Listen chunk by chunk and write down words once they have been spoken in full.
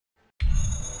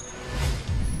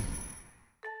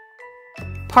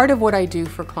Part of what I do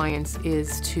for clients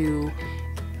is to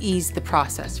ease the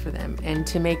process for them and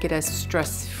to make it as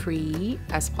stress-free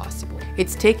as possible.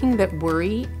 It's taking that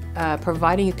worry,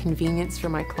 providing a convenience for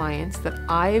my clients that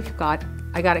I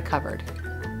got it covered.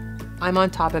 I'm on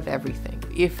top of everything.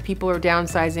 If people are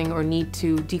downsizing or need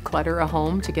to declutter a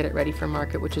home to get it ready for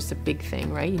market, which is a big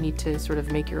thing, right? You need to sort of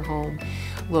make your home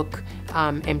look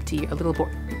empty, a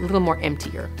little more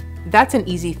emptier. That's an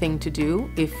easy thing to do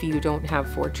if you don't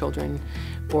have 4 children,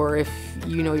 or if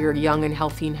you know you're young and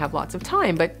healthy and have lots of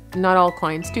time, but not all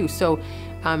clients do. So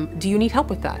do you need help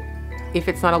with that? If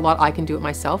it's not a lot, I can do it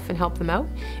myself and help them out.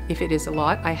 If it is a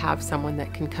lot, I have someone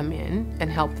that can come in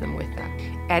and help them with that.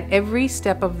 At every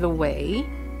step of the way,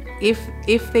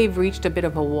 if they've reached a bit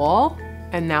of a wall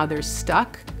and now they're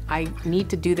stuck, I need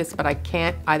to do this, but I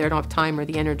can't, either I don't have time or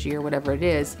the energy or whatever it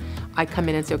is, I come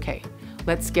in and say, okay,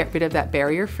 let's get rid of that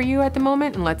barrier for you at the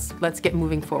moment and let's get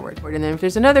moving forward. And then if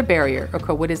there's another barrier,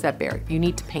 okay, what is that barrier? You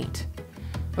need to paint.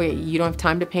 Okay, you don't have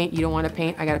time to paint, you don't want to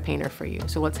paint, I got a painter for you.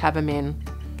 So let's have him in,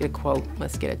 get a quote,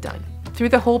 let's get it done. Through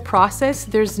the whole process,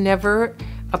 there's never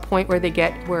a point where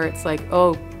where it's like,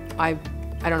 oh, I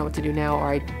don't know what to do now, or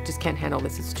I just can't handle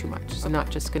this, it's too much. So I'm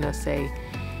not just gonna say,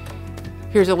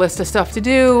 here's a list of stuff to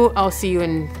do, I'll see you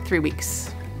in 3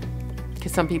 weeks.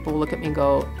 Because some people look at me and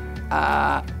go,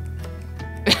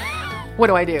 what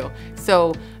do I do?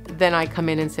 So then I come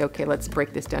in and say, okay, let's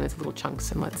break this down into little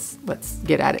chunks and let's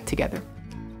get at it together.